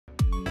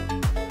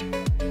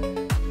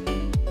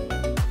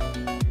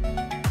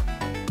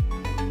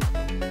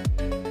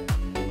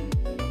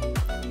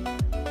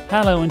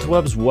Hello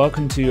interwebs,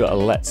 welcome to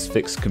Let's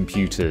Fix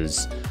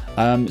Computers.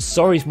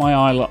 Sorry if my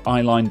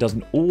eye line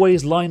doesn't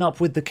always line up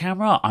with the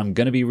camera. I'm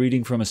going to be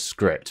reading from a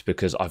script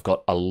because I've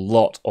got a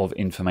lot of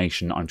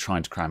information I'm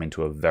trying to cram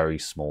into a very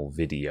small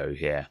video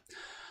here.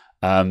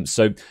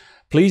 So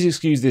please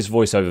excuse this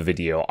voiceover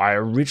video. I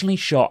originally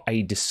shot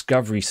a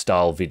discovery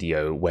style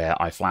video where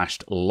I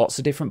flashed lots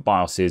of different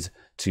BIOSes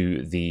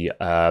to the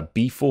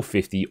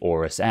B450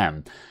 Aorus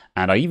M,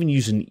 and I even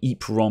used an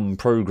EEPROM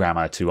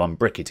programmer to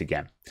unbrick it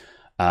again.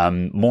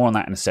 More on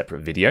that in a separate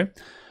video.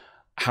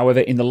 However,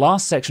 in the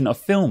last section of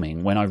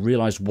filming, when I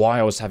realized why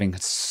I was having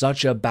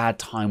such a bad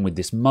time with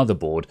this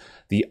motherboard,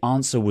 the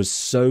answer was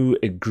so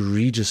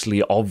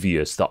egregiously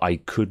obvious that I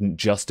couldn't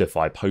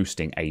justify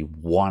posting a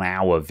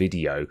 1-hour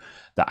video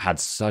that had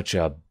such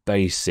a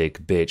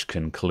basic bitch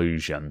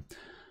conclusion.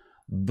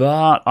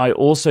 But I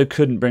also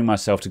couldn't bring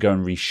myself to go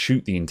and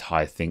reshoot the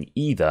entire thing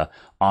either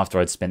after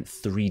I'd spent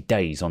 3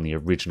 days on the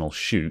original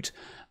shoot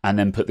and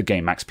then put the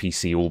GameMax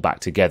PC all back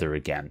together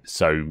again.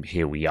 So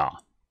here we are.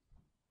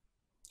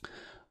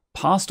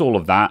 Past all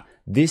of that,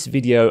 this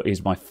video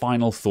is my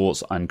final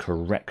thoughts and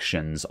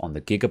corrections on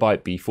the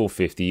Gigabyte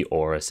B450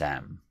 Aorus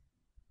M.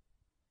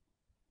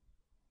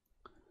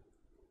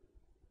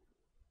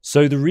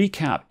 So the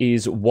recap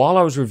is, while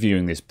I was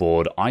reviewing this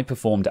board, I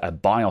performed a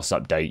BIOS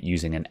update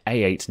using an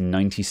A8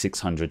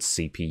 9600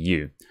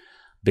 CPU.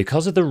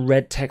 Because of the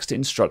red text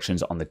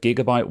instructions on the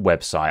Gigabyte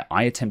website,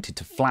 I attempted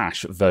to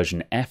flash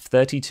version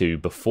F32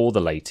 before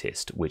the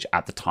latest, which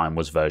at the time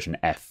was version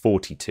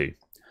F42.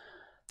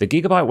 The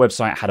Gigabyte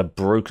website had a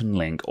broken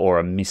link or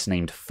a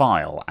misnamed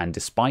file, and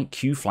despite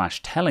QFlash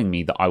telling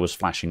me that I was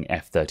flashing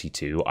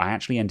F32, I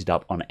actually ended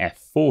up on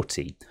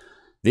F40.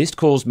 This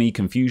caused me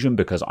confusion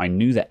because I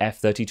knew that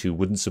F32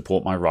 wouldn't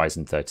support my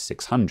Ryzen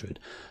 3600,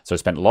 so I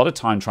spent a lot of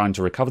time trying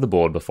to recover the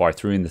board before I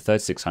threw in the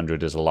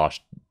 3600 as a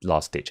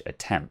last-ditch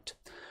attempt,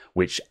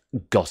 which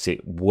got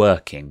it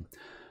working.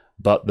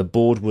 But the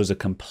board was a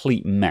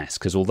complete mess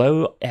because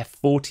although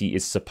F40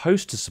 is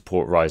supposed to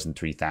support Ryzen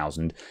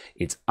 3000,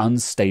 it's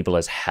unstable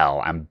as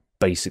hell and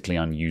basically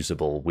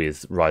unusable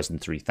with Ryzen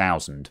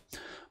 3000.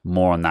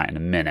 More on that in a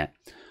minute.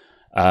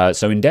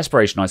 So in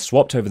desperation, I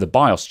swapped over the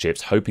BIOS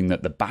chips, hoping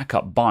that the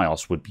backup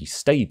BIOS would be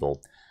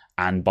stable.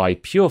 And by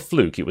pure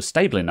fluke, it was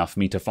stable enough for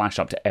me to flash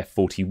up to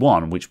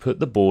F41, which put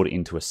the board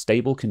into a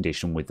stable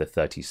condition with the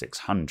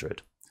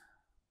 3600.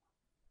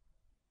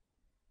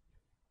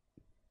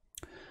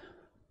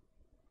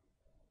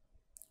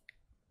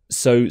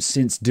 So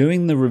since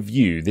doing the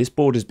review, this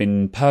board has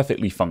been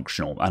perfectly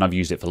functional and I've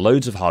used it for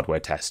loads of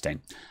hardware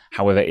testing.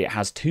 However, it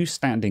has two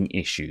standing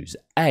issues.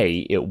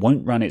 A, it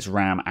won't run its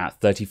RAM at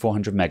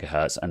 3400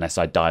 MHz unless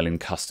I dial in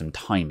custom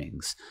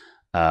timings,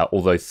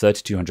 although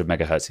 3200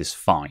 MHz is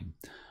fine.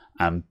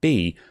 And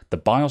B, the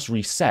BIOS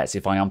resets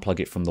if I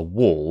unplug it from the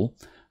wall.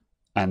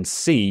 And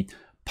C,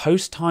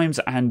 post times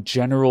and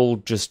general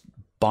just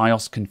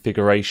BIOS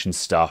configuration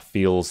stuff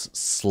feels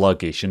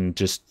sluggish and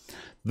just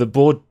the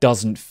board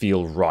doesn't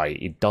feel right.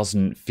 It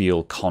doesn't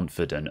feel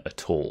confident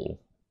at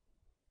all.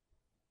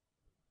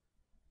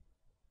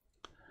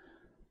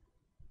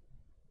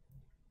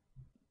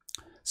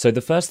 So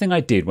the first thing I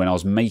did when I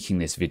was making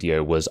this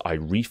video was I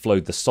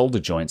reflowed the solder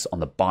joints on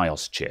the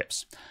BIOS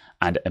chips,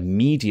 and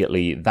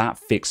immediately that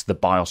fixed the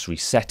BIOS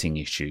resetting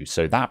issue.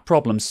 So that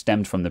problem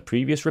stemmed from the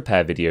previous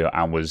repair video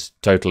and was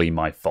totally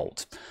my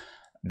fault.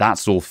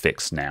 That's all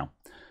fixed now.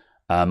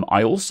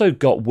 I also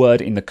got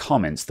word in the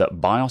comments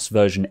that BIOS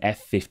version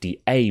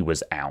F50a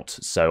was out,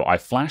 so I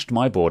flashed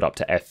my board up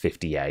to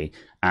F50a,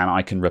 and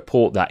I can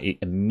report that it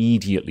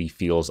immediately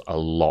feels a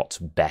lot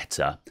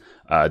better.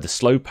 The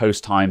slow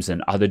post times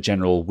and other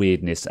general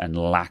weirdness and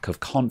lack of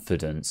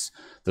confidence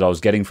that I was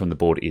getting from the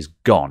board is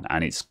gone,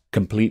 and it's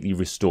completely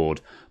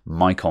restored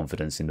my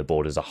confidence in the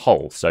board as a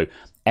whole. So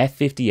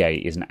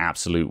F50a is an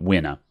absolute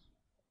winner.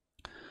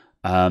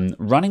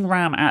 Running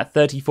RAM at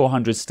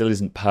 3400 still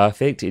isn't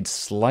perfect. It's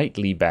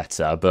slightly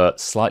better, but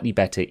slightly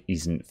better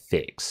isn't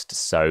fixed.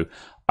 So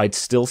I'd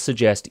still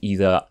suggest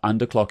either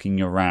underclocking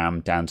your RAM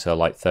down to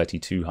like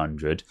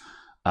 3200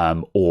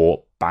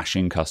 or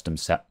bashing custom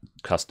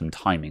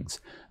timings.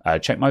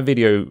 Check my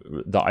video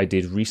that I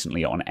did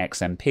recently on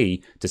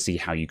XMP to see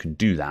how you can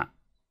do that.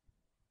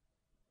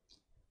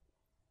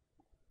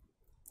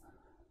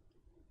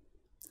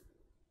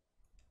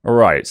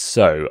 Alright,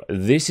 so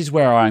this is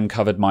where I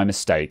uncovered my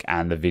mistake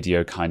and the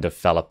video kind of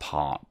fell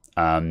apart.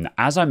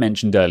 As I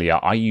mentioned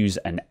earlier, I use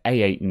an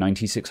A8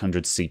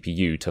 9600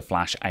 CPU to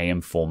flash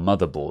AM4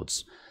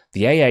 motherboards.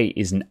 The A8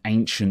 is an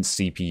ancient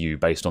CPU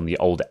based on the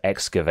old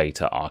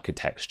excavator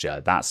architecture.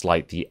 That's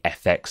like the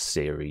FX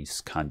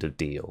series kind of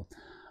deal.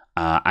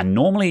 And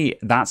normally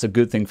that's a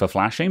good thing for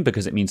flashing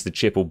because it means the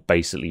chip will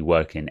basically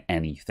work in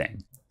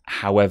anything.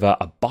 However,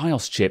 a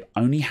BIOS chip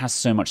only has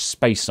so much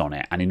space on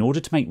it, and in order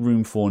to make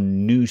room for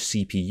new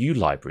CPU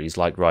libraries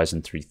like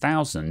Ryzen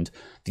 3000,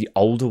 the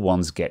older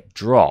ones get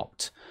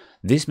dropped.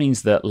 This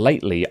means that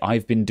lately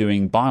I've been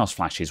doing BIOS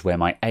flashes where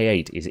my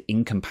A8 is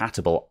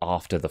incompatible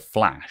after the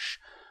flash.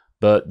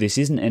 But this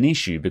isn't an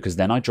issue because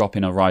then I drop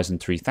in a Ryzen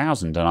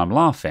 3000 and I'm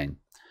laughing.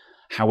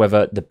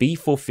 However, the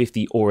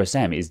B450 Aorus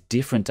M is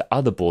different to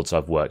other boards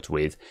I've worked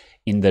with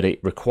in that it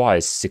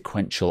requires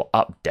sequential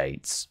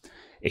updates.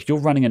 If you're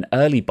running an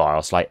early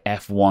BIOS like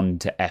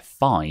F1 to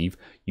F5,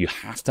 you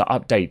have to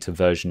update to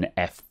version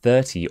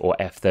F30 or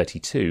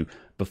F32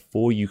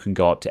 before you can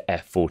go up to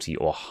F40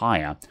 or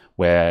higher,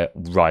 where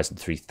Ryzen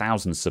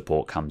 3000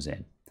 support comes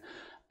in.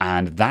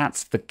 And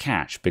that's the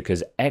catch,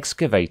 because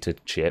excavator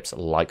chips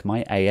like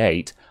my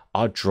A8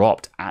 are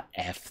dropped at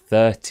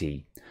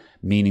F30,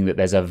 meaning that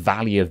there's a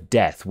valley of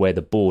death where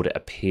the board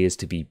appears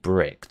to be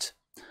bricked.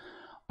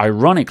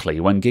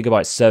 Ironically, when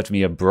Gigabyte served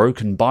me a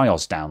broken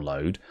BIOS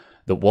download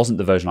that wasn't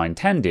the version I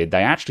intended,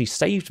 they actually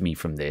saved me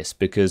from this,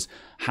 because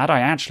had I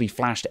actually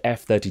flashed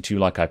F32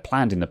 like I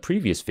planned in the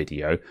previous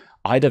video,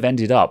 I'd have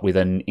ended up with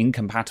an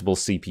incompatible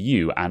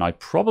CPU, and I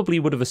probably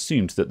would have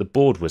assumed that the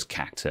board was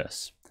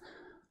cactus.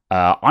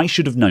 I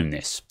should have known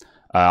this.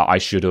 I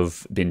should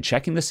have been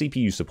checking the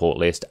CPU support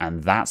list,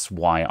 and that's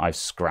why I've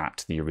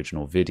scrapped the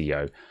original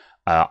video.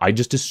 I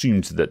just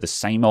assumed that the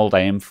same old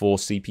AM4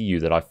 CPU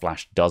that I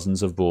flashed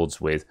dozens of boards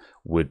with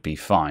would be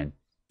fine.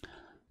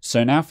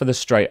 So now for the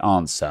straight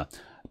answer.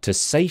 To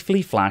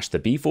safely flash the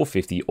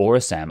B450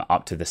 Aorus M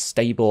up to the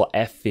stable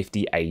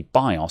F50a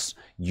BIOS,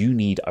 you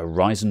need a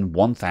Ryzen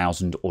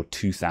 1000 or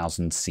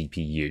 2000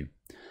 CPU.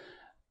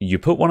 You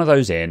put one of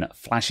those in,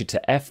 flash it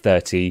to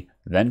F30,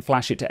 then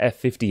flash it to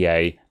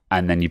F50a,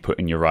 and then you put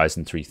in your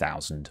Ryzen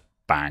 3000.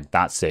 Bang,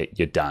 that's it,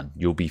 you're done,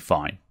 you'll be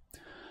fine.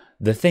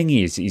 The thing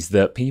is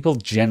that people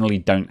generally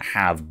don't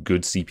have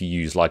good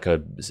CPUs like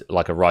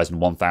a Ryzen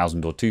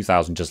 1000 or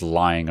 2000 just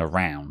lying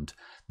around.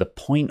 The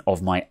point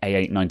of my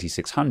A8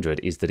 9600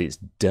 is that it's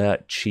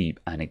dirt cheap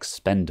and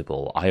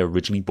expendable. I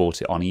originally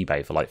bought it on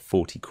eBay for like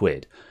 40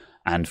 quid.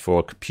 And for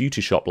a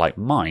computer shop like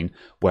mine,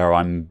 where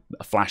I'm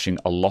flashing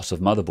a lot of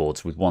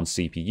motherboards with one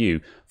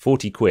CPU,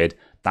 40 quid,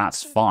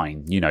 that's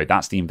fine. You know,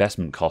 that's the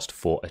investment cost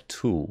for a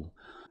tool.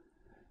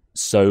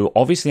 So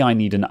obviously I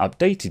need an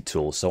updated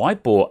tool. So I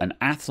bought an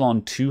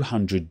Athlon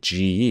 200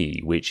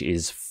 GE, which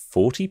is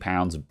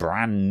 £40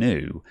 brand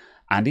new,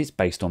 and it's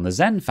based on the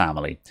Zen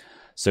family.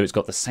 So it's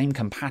got the same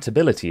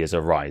compatibility as a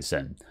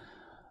Ryzen.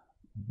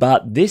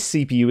 But this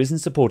CPU isn't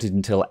supported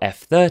until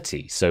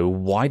F30, so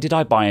why did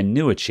I buy a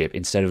newer chip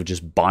instead of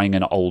just buying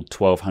an old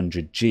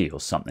 1200G or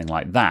something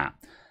like that?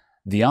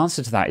 The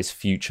answer to that is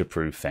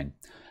future-proofing.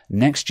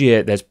 Next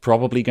year, there's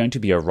probably going to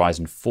be a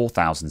Ryzen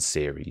 4000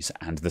 series,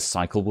 and the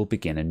cycle will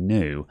begin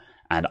anew,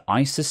 and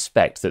I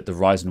suspect that the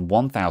Ryzen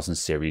 1000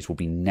 series will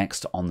be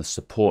next on the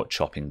support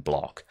chopping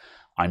block.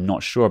 I'm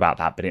not sure about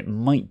that, but it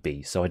might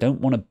be, so I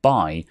don't want to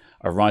buy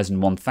a Ryzen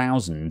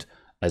 1000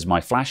 as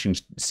my flashing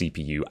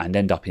CPU and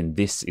end up in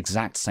this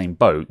exact same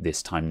boat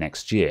this time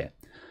next year.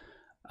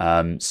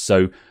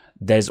 So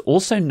there's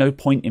also no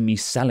point in me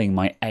selling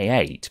my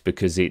A8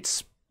 because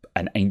it's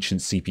an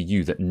ancient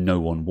CPU that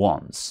no one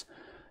wants.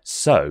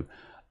 So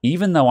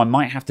even though I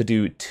might have to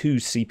do 2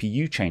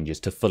 CPU changes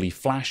to fully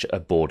flash a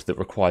board that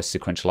requires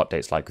sequential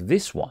updates like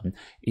this one,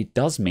 it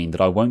does mean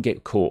that I won't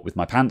get caught with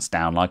my pants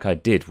down like I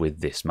did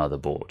with this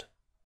motherboard.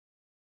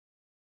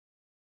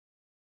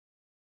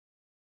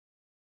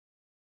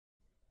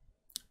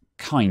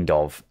 Kind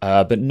of,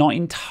 but not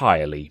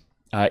entirely.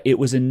 It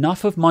was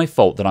enough of my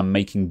fault that I'm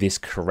making this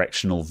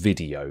correctional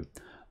video.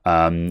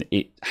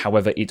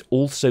 However, it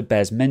also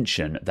bears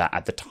mention that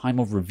at the time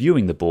of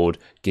reviewing the board,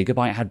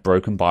 Gigabyte had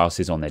broken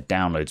BIOSes on their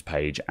downloads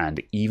page,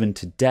 and even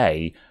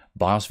today,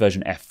 BIOS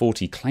version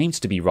F40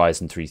 claims to be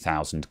Ryzen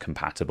 3000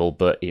 compatible,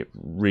 but it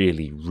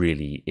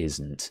really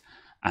isn't.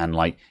 And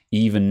like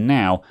even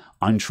now,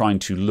 I'm trying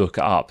to look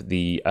up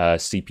the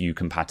CPU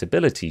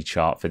compatibility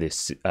chart for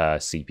this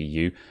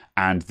CPU,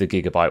 and the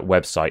Gigabyte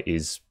website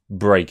is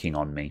breaking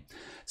on me.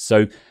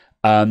 So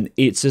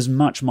it's as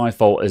much my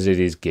fault as it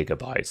is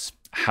Gigabyte's.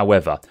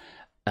 However,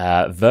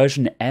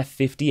 version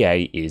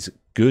F50a is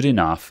good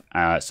enough,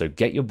 so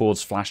get your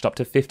boards flashed up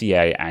to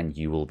 50A and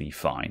you will be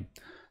fine.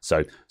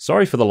 So,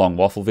 sorry for the long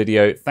waffle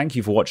video, thank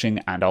you for watching,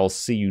 and I'll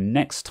see you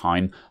next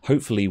time,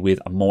 hopefully with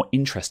a more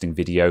interesting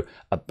video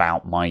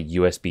about my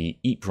USB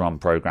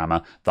EEPROM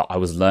programmer that I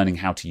was learning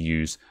how to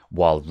use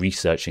while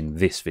researching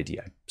this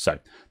video. So,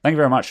 thank you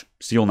very much,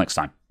 see you all next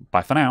time.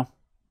 Bye for now.